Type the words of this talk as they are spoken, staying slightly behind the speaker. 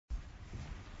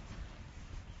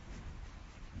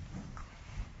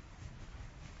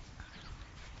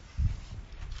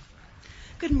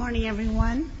Good morning,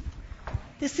 everyone.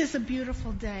 This is a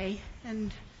beautiful day,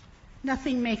 and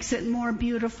nothing makes it more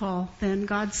beautiful than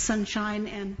God's sunshine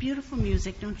and beautiful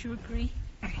music. Don't you agree?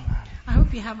 I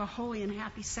hope you have a holy and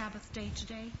happy Sabbath day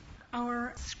today.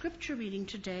 Our scripture reading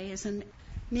today is in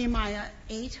Nehemiah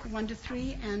 8,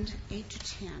 1-3 and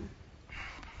 8-10.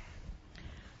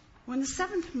 When the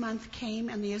 7th month came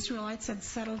and the Israelites had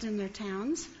settled in their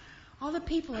towns, all the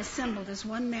people assembled as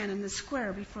one man in the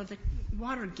square before the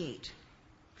water gate.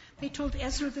 They told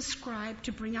Ezra the scribe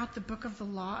to bring out the book of the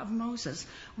law of Moses,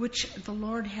 which the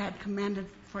Lord had commanded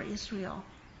for Israel.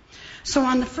 So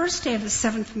on the first day of the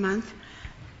 7th month,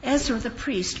 Ezra the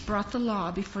priest brought the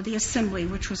law before the assembly,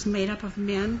 which was made up of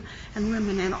men and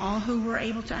women and all who were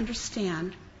able to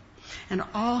understand. And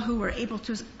all who were able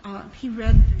to, he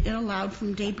read it aloud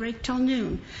from daybreak till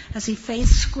noon, as he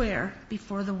faced square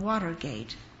before the water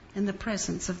gate in the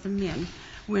presence of the men,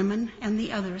 women, and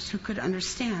the others who could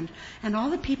understand. And all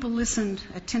the people listened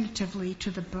attentively to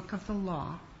the book of the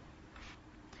law.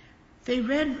 They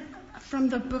read from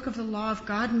the book of the law of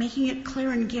God, making it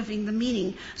clear and giving the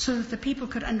meaning so that the people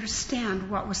could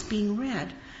understand what was being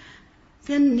read.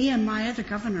 Then Nehemiah the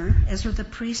governor, Ezra the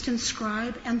priest and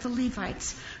scribe, and the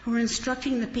Levites who were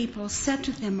instructing the people said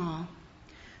to them all,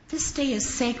 "This day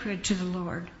is sacred to the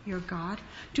Lord your God.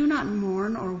 Do not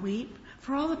mourn or weep."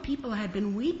 For all the people had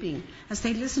been weeping as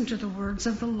they listened to the words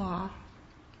of the law.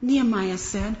 Nehemiah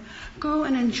said, "Go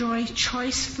and enjoy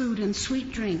choice food and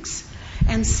sweet drinks,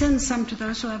 and send some to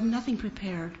those who have nothing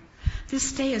prepared.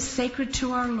 This day is sacred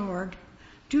to our Lord.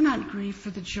 Do not grieve,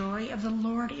 for the joy of the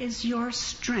Lord is your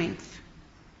strength."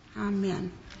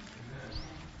 Amen.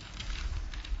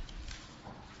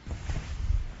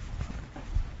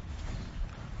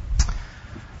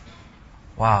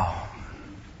 Wow.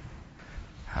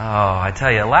 Oh, I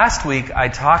tell you, last week I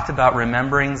talked about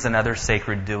rememberings and other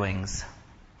sacred doings.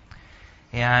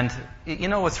 And, you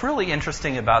know, what's really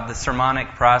interesting about the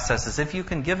sermonic process is if you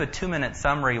can give a 2-minute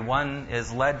summary, one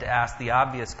is led to ask the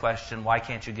obvious question, why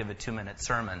can't you give a 2-minute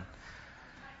sermon?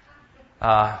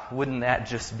 Wouldn't that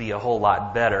just be a whole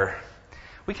lot better?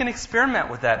 We can experiment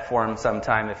with that form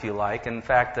sometime if you like. In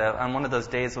fact, on one of those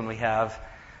days when we have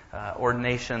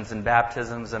ordinations and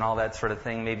baptisms and all that sort of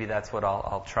thing, maybe that's what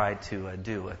I'll try to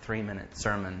do, a 3-minute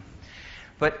sermon.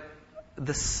 But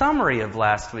the summary of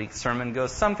last week's sermon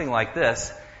goes something like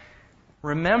this.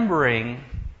 Remembering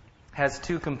has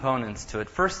 2 components to it.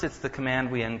 First, it's the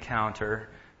command we encounter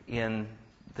in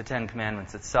the 10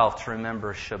 Commandments itself to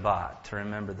remember Shabbat, to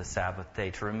remember the Sabbath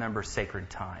day, to remember sacred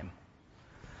time.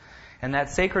 And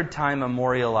that sacred time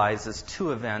memorializes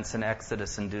 2 events in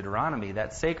Exodus and Deuteronomy.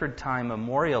 That sacred time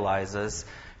memorializes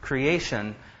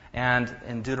creation, and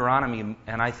in Deuteronomy,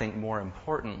 and I think more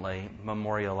importantly,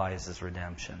 memorializes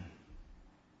redemption.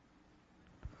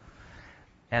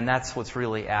 And that's what's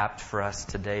really apt for us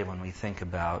today when we think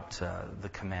about the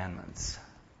commandments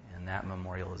and that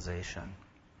memorialization.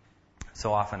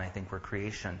 So often I think we're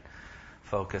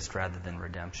creation-focused rather than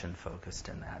redemption-focused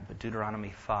in that. But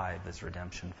Deuteronomy 5 is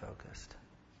redemption-focused.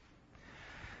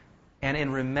 And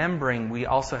in remembering, we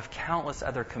also have countless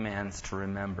other commands to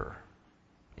remember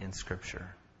in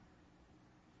Scripture.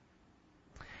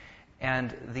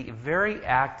 And the very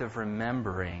act of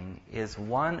remembering is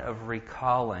one of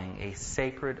recalling a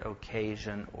sacred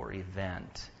occasion or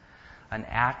event, an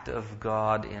act of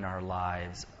God in our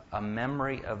lives, a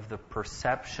memory of the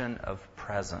perception of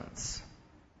presence.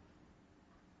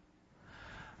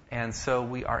 And so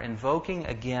we are invoking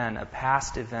again a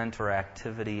past event or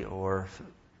activity or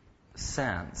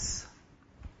sense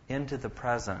into the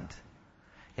present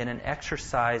in an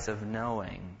exercise of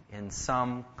knowing in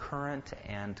some current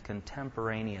and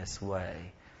contemporaneous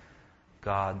way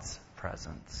God's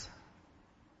presence.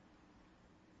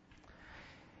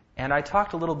 And I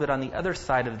talked a little bit on the other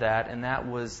side of that, and that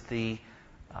was the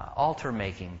altar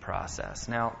making process.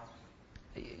 Now,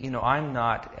 you know, I'm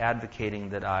not advocating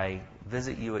that I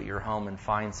visit you at your home and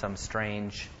find some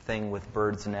strange thing with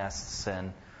birds' nests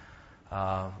and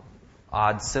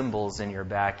odd symbols in your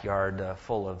backyard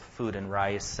full of food and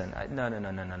rice. And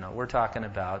no. We're talking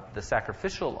about the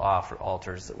sacrificial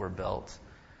altars that were built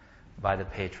by the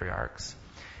patriarchs.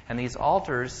 And these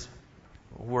altars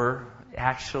were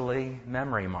actually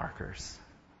memory markers,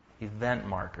 event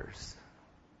markers.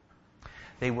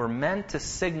 They were meant to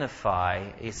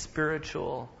signify a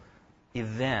spiritual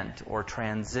event or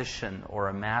transition or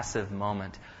a massive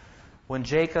moment. When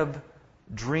Jacob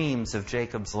dreams of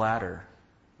Jacob's ladder,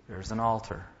 there's an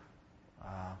altar.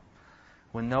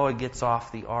 When Noah gets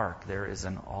off the ark, there is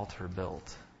an altar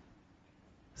built.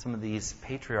 Some of these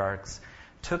patriarchs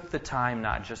took the time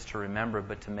not just to remember,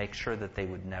 but to make sure that they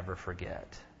would never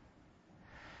forget.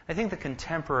 I think the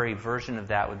contemporary version of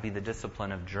that would be the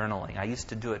discipline of journaling. I used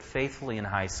to do it faithfully in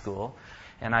high school,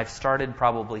 and I've started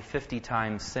probably 50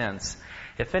 times since.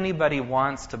 If anybody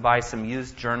wants to buy some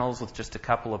used journals with just a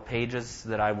couple of pages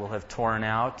that I will have torn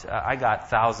out, I got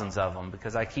thousands of them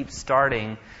because I keep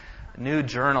starting new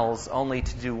journals only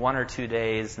to do 1 or 2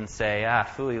 days and say,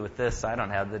 phooey with this, I don't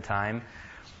have the time.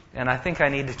 And I think I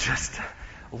need to just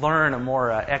learn a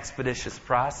more expeditious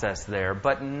process there.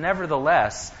 But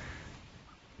nevertheless,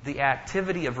 the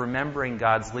activity of remembering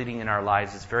God's leading in our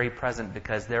lives is very present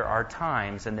because there are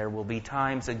times, and there will be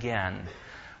times again,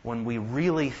 when we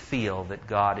really feel that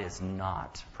God is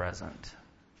not present.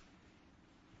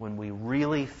 When we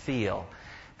really feel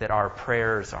that our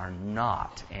prayers are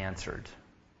not answered.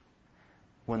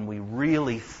 When we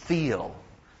really feel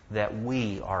that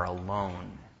we are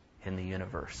alone in the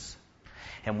universe.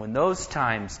 And when those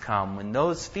times come, when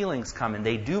those feelings come, and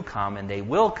they do come, and they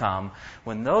will come,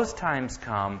 when those times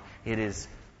come, it is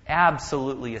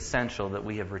absolutely essential that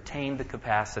we have retained the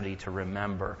capacity to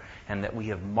remember and that we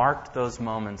have marked those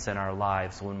moments in our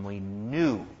lives when we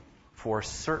knew for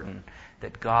certain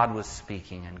that God was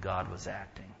speaking and God was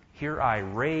acting. Here I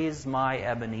raise my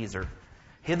Ebenezer.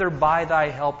 Hither by thy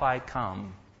help I've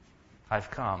come.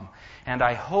 And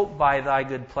I hope by thy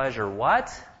good pleasure,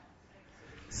 what?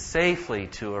 Safely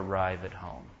to arrive at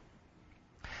home.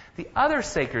 The other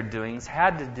sacred doings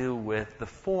had to do with the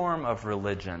form of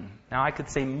religion. Now, I could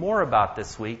say more about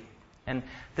this week, and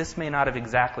this may not have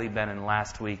exactly been in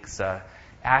last week's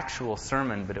actual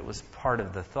sermon, but it was part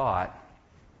of the thought.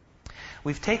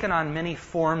 We've taken on many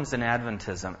forms in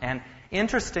Adventism, and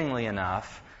interestingly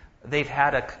enough, they've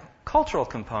had a cultural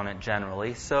component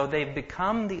generally, so they've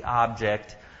become the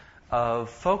object of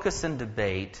focus and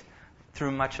debate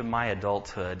through much of my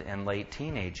adulthood and late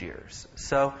teenage years.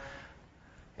 So,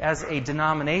 as a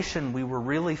denomination, we were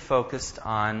really focused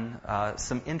on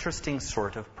some interesting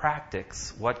sort of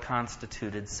practice. What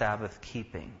constituted Sabbath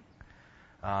keeping?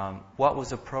 What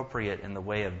was appropriate in the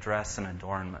way of dress and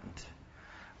adornment?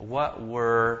 What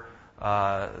were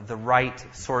the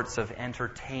right sorts of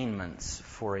entertainments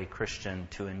for a Christian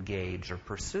to engage or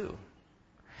pursue?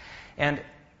 And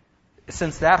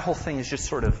since that whole thing is just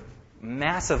sort of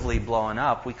massively blown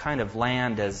up, we kind of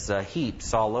land as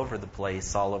heaps all over the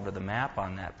place, all over the map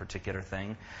on that particular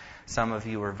thing. Some of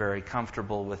you are very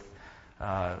comfortable with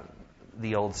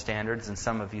the old standards, and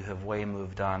some of you have way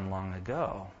moved on long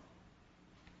ago.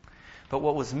 But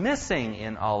what was missing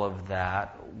in all of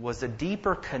that was a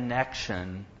deeper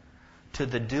connection to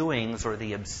the doings, or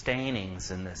the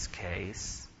abstainings in this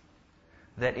case,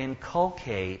 that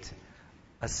inculcate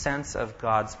a sense of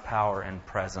God's power and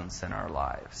presence in our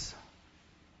lives.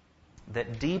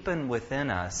 That deepen within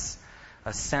us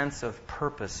a sense of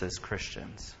purpose as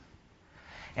Christians.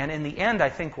 And in the end, I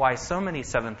think why so many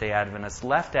Seventh-day Adventists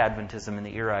left Adventism in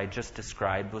the era I just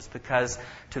described was because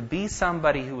to be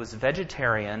somebody who was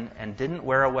vegetarian and didn't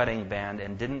wear a wedding band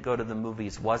and didn't go to the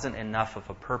movies wasn't enough of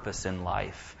a purpose in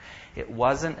life. It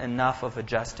wasn't enough of a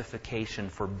justification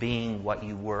for being what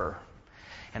you were.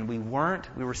 And we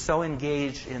were so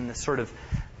engaged in the sort of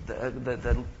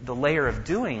the layer of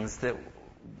doings that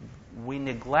we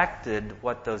neglected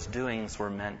what those doings were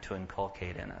meant to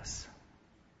inculcate in us.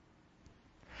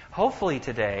 Hopefully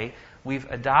today, we've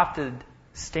adopted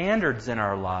standards in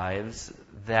our lives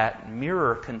that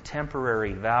mirror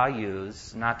contemporary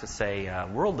values, not to say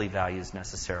worldly values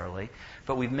necessarily,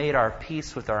 but we've made our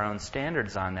peace with our own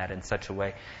standards on that in such a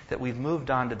way that we've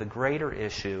moved on to the greater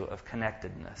issue of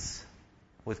connectedness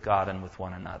with God and with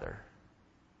one another.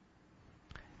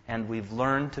 And we've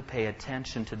learned to pay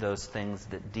attention to those things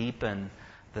that deepen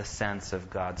the sense of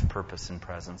God's purpose and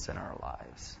presence in our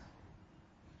lives.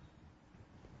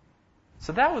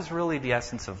 So that was really the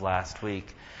essence of last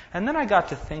week. And then I got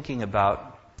to thinking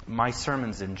about my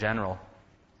sermons in general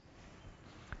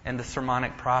and the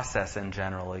sermonic process in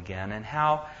general again, and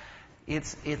how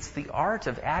it's the art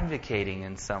of advocating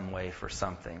in some way for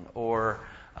something, or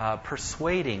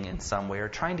persuading in some way, or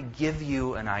trying to give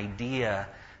you an idea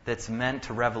that's meant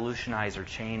to revolutionize or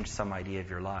change some idea of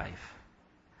your life.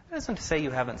 That isn't to say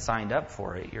you haven't signed up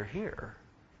for it. You're here.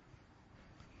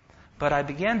 But I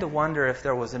began to wonder if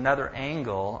there was another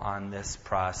angle on this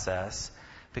process,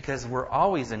 because we're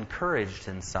always encouraged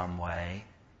in some way,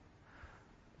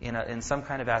 in some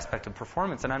kind of aspect of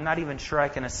performance, and I'm not even sure I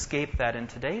can escape that in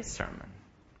today's sermon.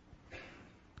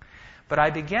 But I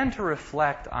began to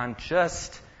reflect on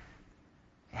just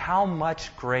how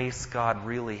much grace God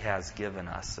really has given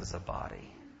us as a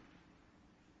body.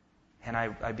 And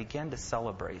I began to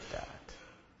celebrate that.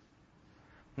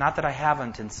 Not that I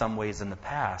haven't in some ways in the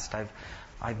past.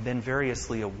 I've been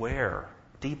variously aware,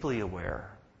 deeply aware,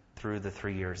 through the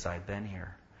 3 years I've been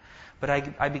here. But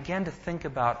I began to think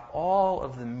about all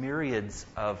of the myriads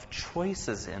of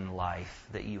choices in life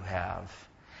that you have,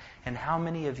 and how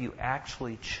many of you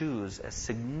actually choose a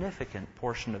significant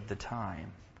portion of the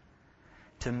time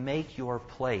to make your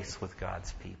place with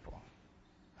God's people.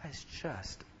 It's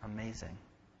just amazing.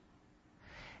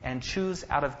 And choose,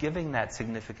 out of giving that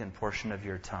significant portion of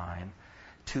your time,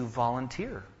 to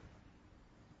volunteer,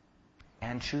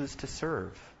 and choose to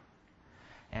serve,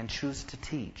 and choose to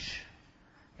teach,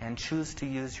 and choose to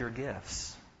use your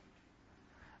gifts.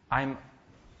 I'm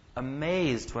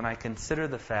amazed when I consider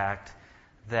the fact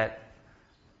that,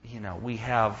 we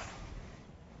have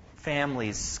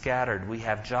families scattered. We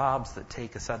have jobs that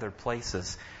take us other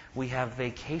places. We have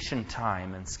vacation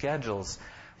time and schedules.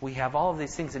 We have all of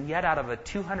these things. And yet out of a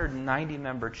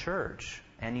 290-member church,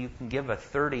 and you can give a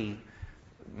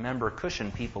 30-member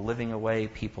cushion, people living away,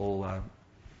 people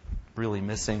really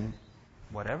missing,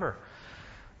 whatever,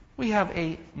 we have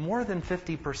a more than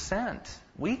 50%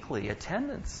 weekly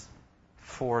attendance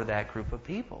for that group of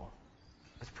people.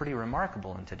 It's pretty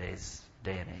remarkable in today's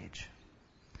day and age.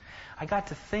 I got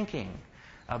to thinking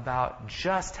about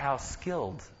just how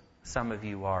skilled some of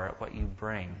you are at what you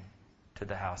bring to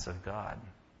the house of God,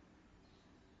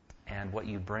 and what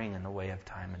you bring in the way of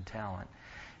time and talent,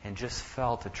 and just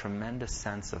felt a tremendous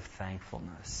sense of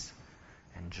thankfulness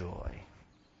and joy.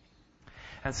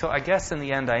 And so I guess in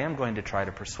the end I am going to try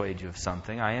to persuade you of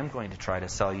something. I am going to try to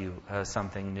sell you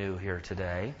something new here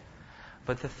today.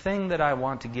 But the thing that I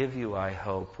want to give you, I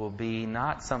hope, will be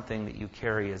not something that you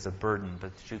carry as a burden,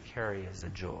 but that you carry as a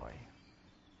joy.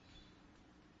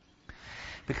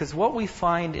 Because what we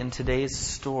find in today's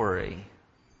story,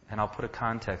 and I'll put a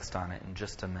context on it in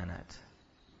just a minute,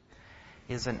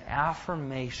 is an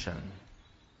affirmation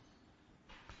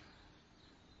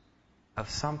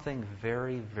of something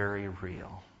very, very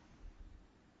real.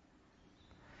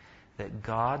 That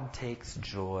God takes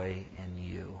joy in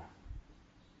you.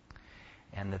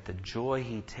 And that the joy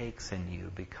He takes in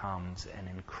you becomes an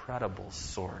incredible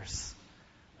source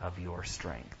of your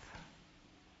strength.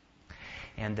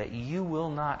 And that you will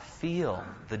not feel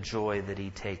the joy that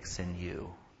He takes in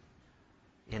you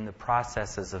in the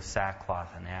processes of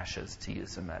sackcloth and ashes, to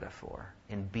use a metaphor,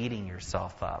 in beating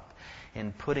yourself up,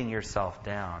 in putting yourself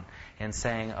down, and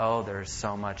saying, oh, there's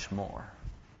so much more.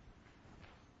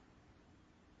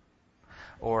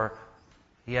 Or,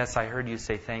 yes, I heard you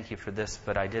say thank you for this,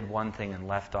 but I did one thing and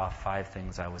left off 5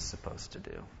 things I was supposed to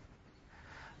do.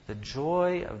 The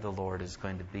joy of the Lord is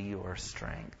going to be your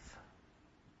strength,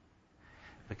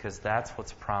 because that's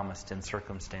what's promised in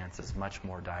circumstances much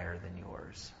more dire than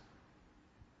yours.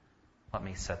 Let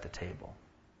me set the table.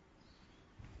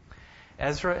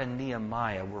 Ezra and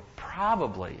Nehemiah were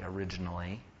probably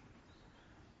originally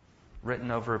written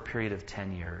over a period of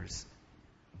 10 years,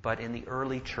 but in the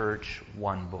early church,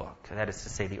 one book. That is to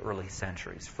say, the early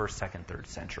centuries, 1st, 2nd, 3rd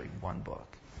century, one book.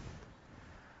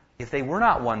 If they were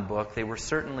not one book, they were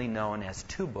certainly known as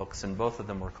 2 books, and both of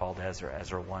them were called Ezra,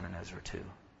 Ezra 1 and Ezra 2.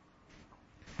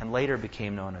 And later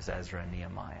became known as Ezra and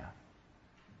Nehemiah.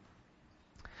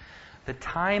 The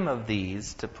time of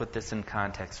these, to put this in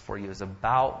context for you, is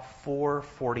about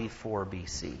 444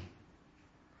 BC.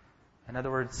 In other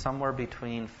words, somewhere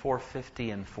between 450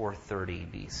 and 430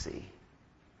 BC.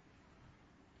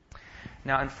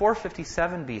 Now, in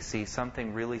 457 BC,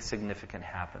 something really significant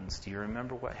happens. Do you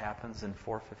remember what happens in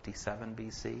 457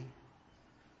 BC?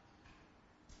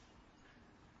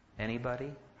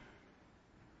 Anybody?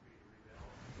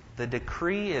 The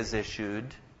decree is issued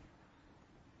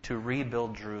to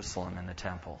rebuild Jerusalem and the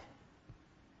temple.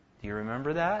 Do you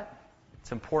remember that?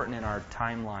 It's important in our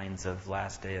timelines of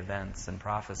last day events and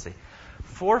prophecy.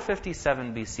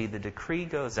 457 BC, the decree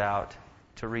goes out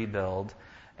to rebuild,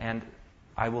 and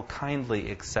I will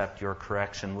kindly accept your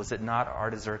correction. Was it not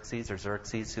Artaxerxes or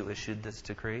Xerxes who issued this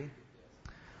decree?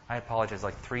 I apologize.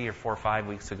 Like 3 or 4 or 5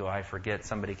 weeks ago, I forget,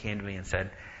 somebody came to me and said,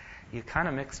 you kind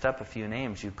of mixed up a few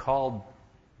names. You called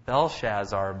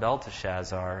Belshazzar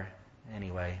Belteshazzar.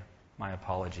 Anyway, my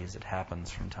apologies. It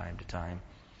happens from time to time.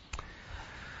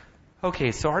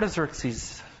 Okay, so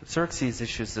Artaxerxes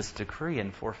issues this decree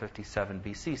in 457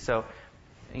 BC. So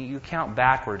you count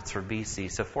backwards for BC.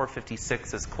 So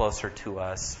 456 is closer to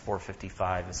us,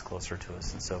 455 is closer to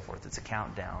us, and so forth. It's a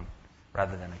countdown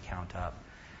rather than a count up.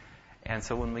 And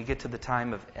so when we get to the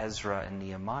time of Ezra and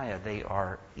Nehemiah, they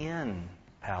are in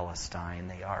Palestine.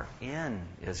 They are in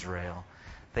Israel.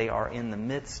 They are in the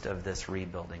midst of this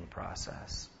rebuilding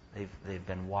process. They've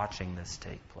been watching this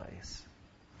take place.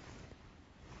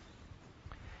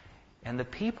 And the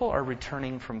people are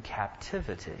returning from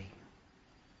captivity.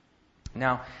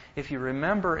 Now, if you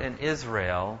remember in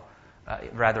Israel,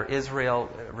 Israel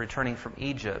returning from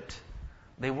Egypt,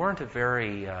 they weren't a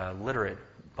very literate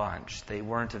bunch. They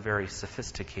weren't a very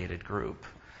sophisticated group.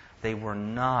 They were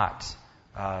not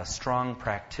strong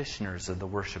practitioners of the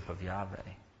worship of Yahweh.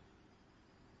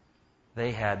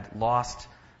 They had lost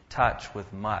touch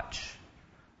with much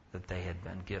that they had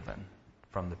been given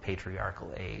from the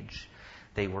patriarchal age.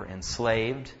 They were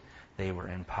enslaved, they were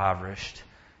impoverished,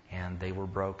 and they were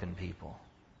broken people.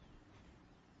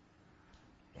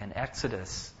 And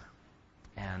Exodus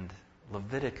and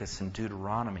Leviticus and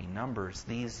Deuteronomy, Numbers,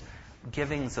 these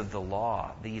givings of the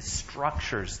law, these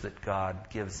structures that God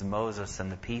gives Moses and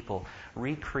the people,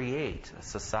 recreate a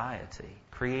society,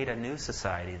 create a new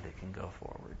society that can go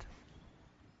forward.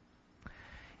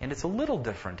 And it's a little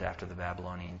different after the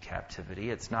Babylonian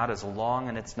captivity. It's not as long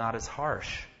and it's not as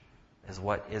harsh as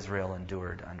what Israel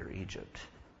endured under Egypt.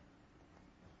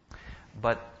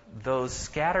 But those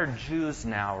scattered Jews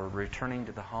now are returning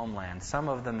to the homeland. Some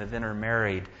of them have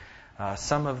intermarried.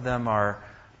 Some of them are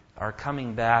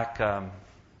coming back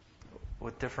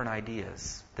with different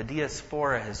ideas. The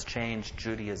diaspora has changed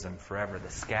Judaism forever. The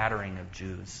scattering of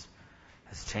Jews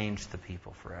has changed the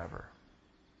people forever.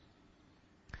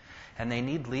 And they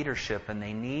need leadership, and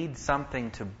they need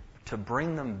something to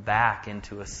bring them back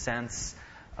into a sense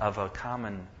of a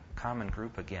common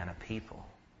group again, a people.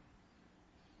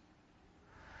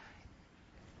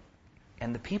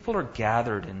 And the people are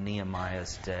gathered in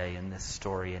Nehemiah's day, in this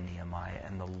story in Nehemiah,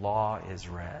 and the law is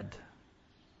read.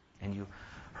 And you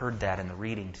heard that in the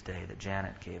reading today that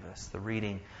Janet gave us. The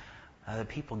reading, the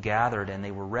people gathered and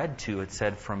they were read to, it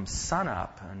said, from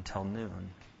sunup until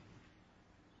noon.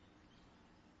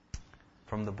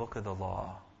 From the book of the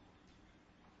law.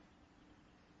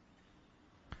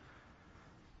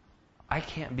 I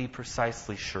can't be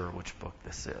precisely sure which book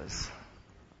this is.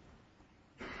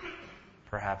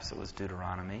 Perhaps it was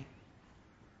Deuteronomy.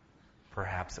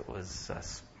 Perhaps it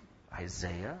was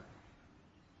Isaiah.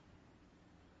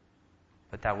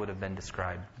 But that would have been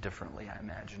described differently, I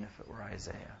imagine, if it were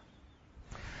Isaiah.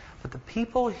 But the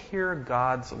people hear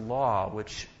God's law,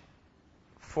 which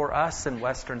for us in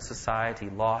Western society,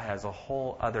 law has a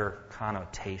whole other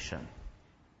connotation.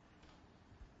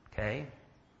 Okay?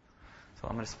 So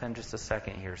I'm going to spend just a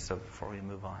second here before we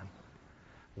move on.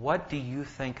 What do you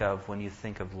think of when you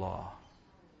think of law?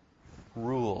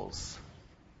 Rules.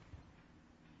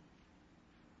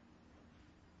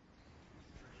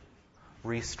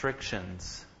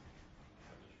 Restrictions.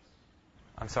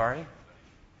 I'm sorry?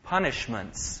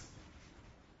 Punishments.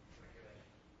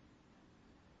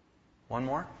 One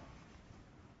more?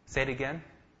 Say it again.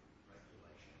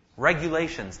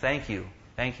 Regulations. Thank you.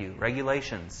 Thank you.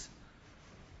 Regulations.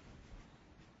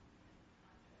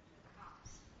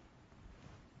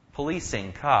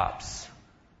 Policing, cops.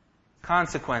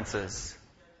 Consequences.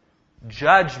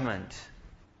 Judgment.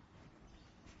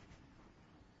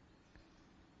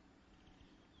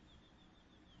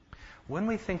 When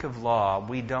we think of law,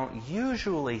 we don't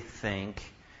usually think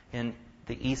in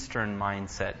the Eastern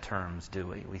mindset terms, do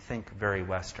we? We think very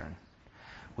Western.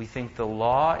 We think the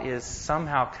law is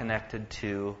somehow connected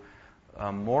to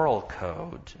a moral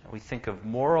code. We think of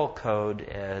moral code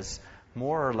as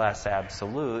more or less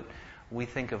absolute. We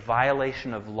think of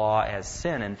violation of law as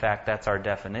sin. In fact, that's our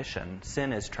definition.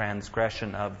 Sin is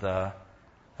transgression of the...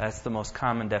 That's the most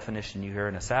common definition you hear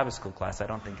in a Sabbath school class. I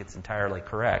don't think it's entirely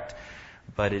correct,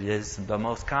 but it is the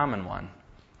most common one.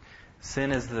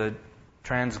 Sin is the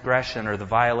transgression or the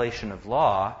violation of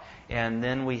law, and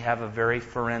then we have a very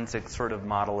forensic sort of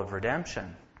model of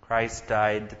redemption. Christ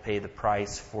died to pay the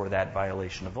price for that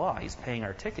violation of law. He's paying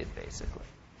our ticket, basically.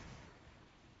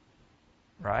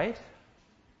 Right?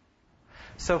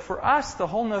 So for us, the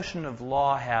whole notion of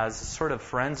law has a sort of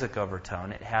forensic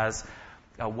overtone. It has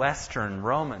a Western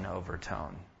Roman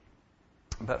overtone.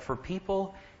 But for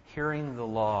people hearing the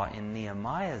law in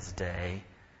Nehemiah's day,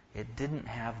 it didn't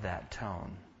have that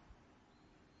tone.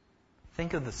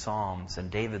 Think of the Psalms and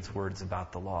David's words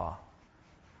about the law.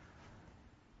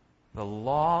 The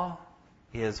law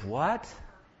is what?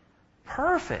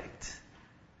 Perfect.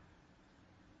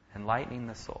 Enlightening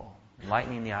the soul,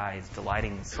 enlightening the eyes,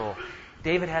 delighting the soul.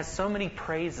 David has so many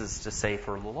praises to say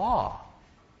for the law.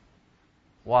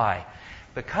 Why?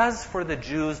 Because for the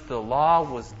Jews, the law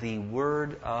was the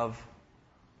word of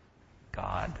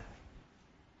God.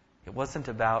 It wasn't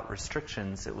about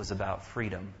restrictions, it was about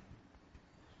freedom.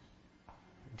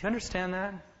 Do you understand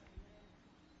that?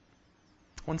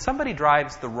 When somebody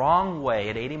drives the wrong way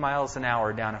at 80 miles an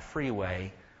hour down a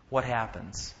freeway, what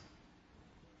happens?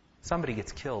 Somebody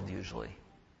gets killed usually.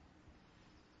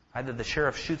 Either the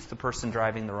sheriff shoots the person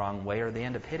driving the wrong way or they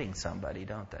end up hitting somebody,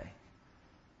 don't they?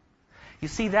 You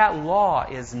see, that law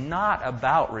is not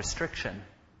about restriction.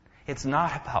 It's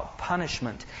not about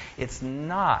punishment. It's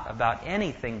not about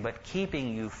anything but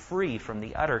keeping you free from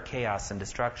the utter chaos and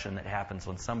destruction that happens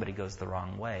when somebody goes the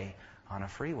wrong way on a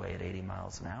freeway at 80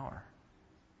 miles an hour.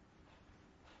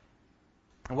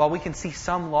 And while we can see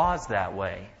some laws that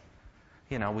way,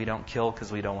 we don't kill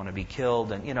because we don't want to be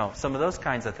killed, and, some of those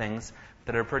kinds of things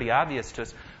that are pretty obvious to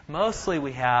us, mostly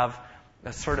we have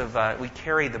a sort of, we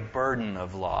carry the burden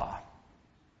of law.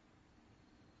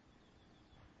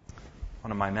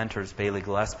 One of my mentors, Bailey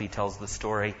Gillespie, tells the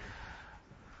story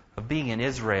of being in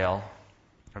Israel,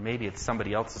 or maybe it's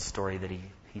somebody else's story that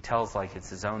he tells like it's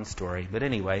his own story. But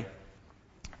anyway,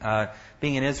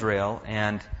 being in Israel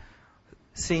and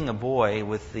seeing a boy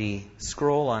with the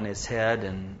scroll on his head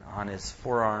and on his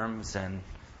forearms and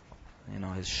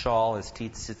his shawl, his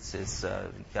tzitzit, his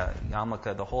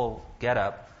yarmulke, the whole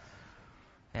getup,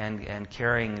 and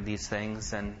carrying these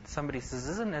things. And somebody says,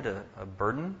 "Isn't it a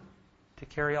burden to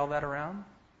carry all that around?"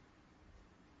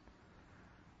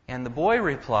 And the boy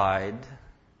replied,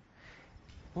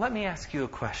 "Let me ask you a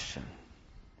question.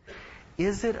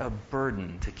 Is it a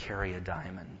burden to carry a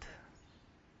diamond?"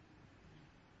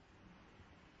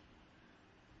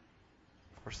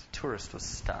 Of course, the tourist was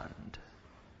stunned.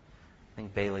 I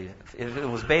think if it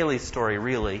was Bailey's story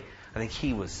really, I think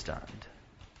he was stunned.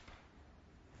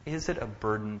 Is it a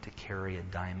burden to carry a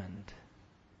diamond?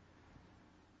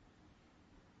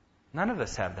 None of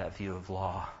us have that view of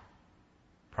law,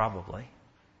 probably.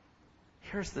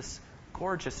 Here's this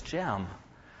gorgeous gem,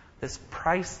 this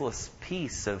priceless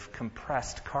piece of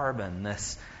compressed carbon,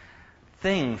 this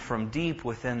thing from deep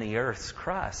within the earth's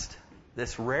crust,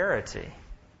 this rarity.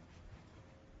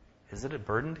 Is it a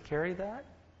burden to carry that?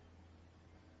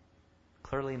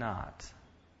 Clearly not.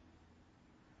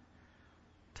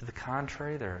 To the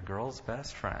contrary, they're a girl's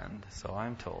best friend, so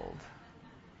I'm told.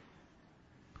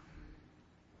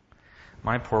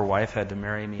 My poor wife had to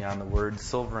marry me on the word,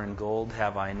 "Silver and gold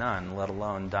have I none, let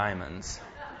alone diamonds."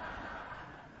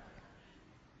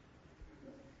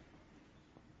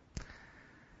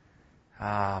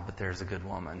 But there's a good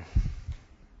woman.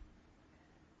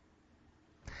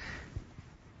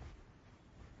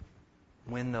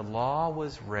 When the law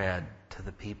was read to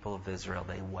the people of Israel,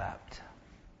 they wept.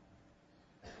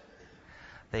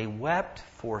 They wept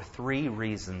for 3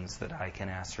 reasons that I can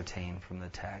ascertain from the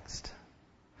text.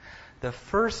 The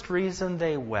first reason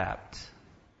they wept,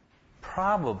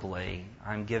 probably,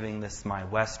 I'm giving this my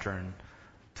Western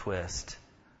twist,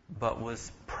 but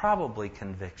was probably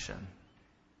conviction.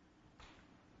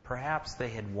 Perhaps they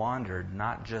had wandered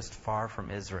not just far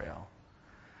from Israel,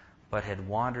 but had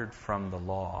wandered from the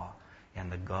law and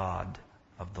the God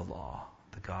of the law,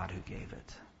 the God who gave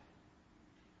it.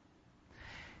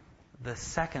 The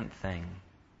second thing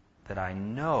that I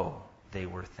know they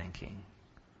were thinking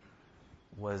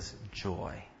was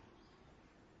joy,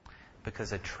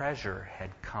 because a treasure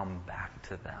had come back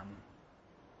to them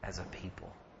as a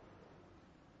people.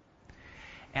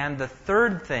 And the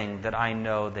third thing that I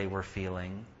know they were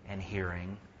feeling and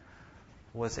hearing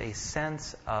was a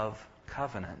sense of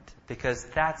covenant, because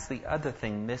that's the other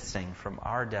thing missing from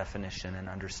our definition and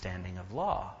understanding of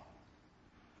law.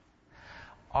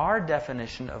 Our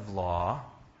definition of law,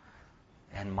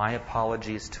 and my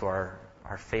apologies to our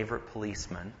favorite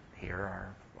policeman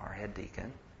here, our head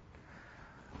deacon,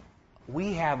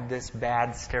 we have this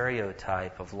bad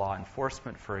stereotype of law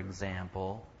enforcement, for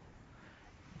example,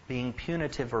 being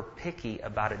punitive or picky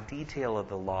about a detail of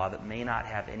the law that may not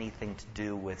have anything to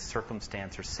do with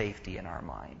circumstance or safety in our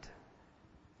mind.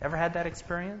 Ever had that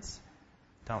experience?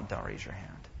 Don't raise your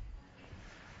hand.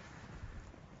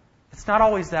 It's not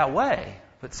always that way,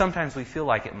 but sometimes we feel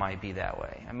like it might be that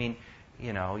way. I mean,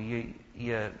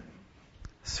 you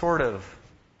sort of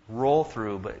roll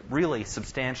through, but really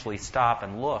substantially stop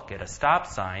and look at a stop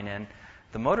sign, and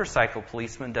the motorcycle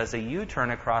policeman does a U-turn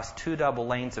across 2 double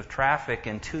lanes of traffic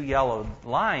and 2 yellow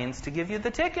lines to give you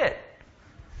the ticket.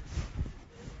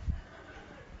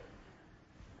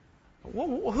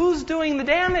 Who's doing the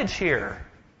damage here?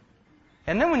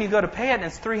 And then when you go to pay it and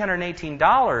it's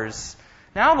 $318,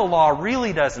 now the law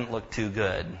really doesn't look too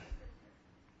good.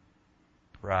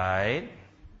 Right?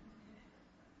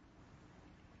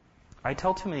 I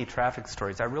tell too many traffic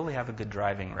stories. I really have a good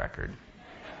driving record.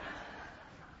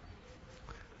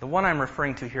 The one I'm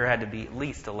referring to here had to be at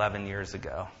least 11 years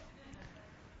ago.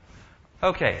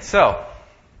 Okay, so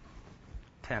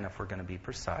 10 if we're going to be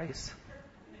precise.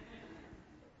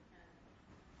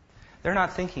 They're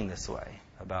not thinking this way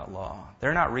about law.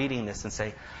 They're not reading this and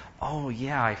say, "Oh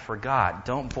yeah, I forgot.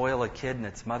 Don't boil a kid in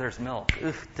its mother's milk.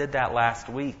 Oof, did that last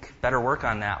week. Better work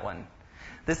on that one."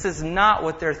 This is not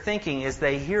what they're thinking as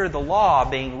they hear the law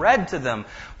being read to them.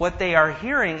 What they are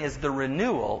hearing is the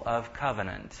renewal of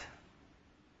covenant.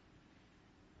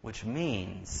 Which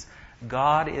means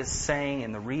God is saying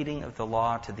in the reading of the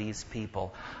law to these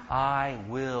people, I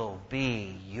will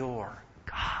be your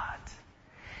God.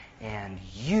 And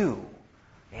you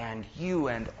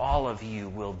and all of you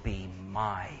will be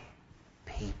my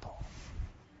people.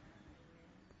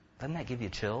 Doesn't that give you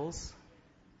chills?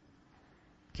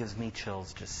 Gives me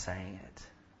chills just saying it.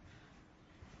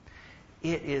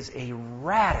 It is a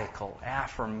radical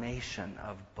affirmation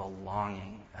of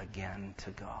belonging again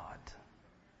to God.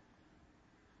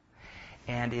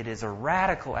 And it is a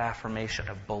radical affirmation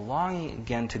of belonging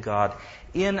again to God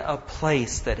in a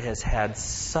place that has had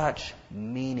such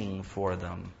meaning for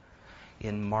them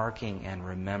in marking and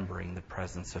remembering the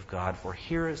presence of God. For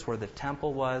here is where the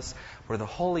temple was, where the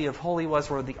Holy of Holies was,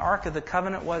 where the Ark of the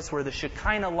Covenant was, where the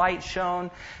Shekinah light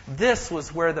shone. This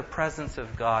was where the presence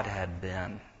of God had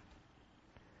been.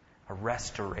 A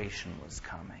restoration was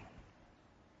coming.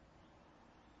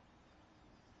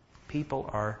 People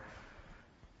are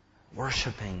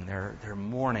worshiping, they're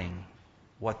mourning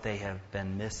what they have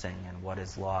been missing and what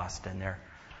is lost, and they're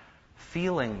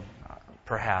feeling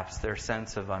perhaps their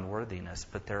sense of unworthiness,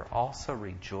 but they're also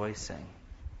rejoicing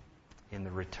in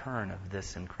the return of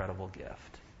this incredible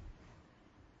gift.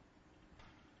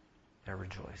 They're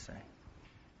rejoicing.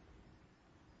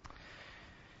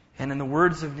 And in the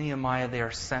words of Nehemiah, they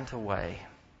are sent away.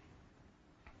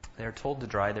 They are told to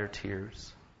dry their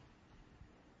tears.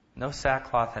 No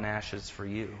sackcloth and ashes for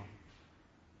you.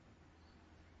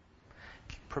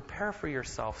 Prepare for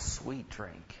yourself sweet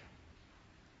drink.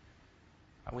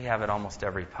 We have it almost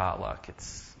every potluck.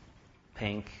 It's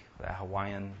pink, the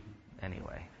Hawaiian,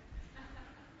 anyway.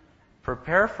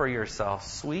 Prepare for yourself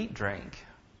sweet drink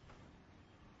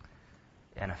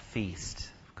and a feast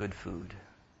of good food.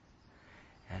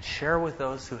 And share with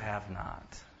those who have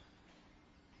not.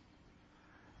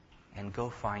 And go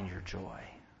find your joy.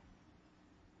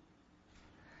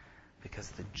 Because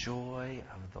the joy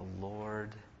of the Lord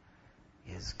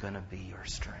is going to be your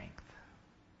strength.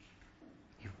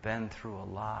 You've been through a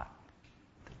lot.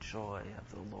 The joy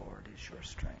of the Lord is your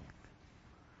strength.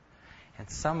 And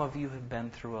some of you have been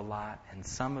through a lot, and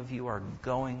some of you are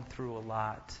going through a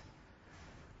lot.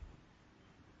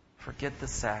 Forget the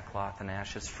sackcloth and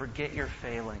ashes. Forget your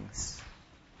failings.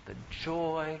 The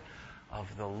joy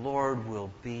of the Lord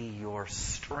will be your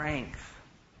strength.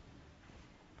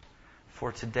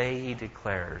 For today He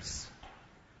declares,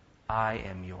 I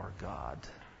am your God,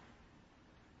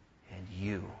 and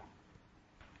you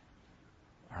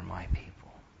are my people.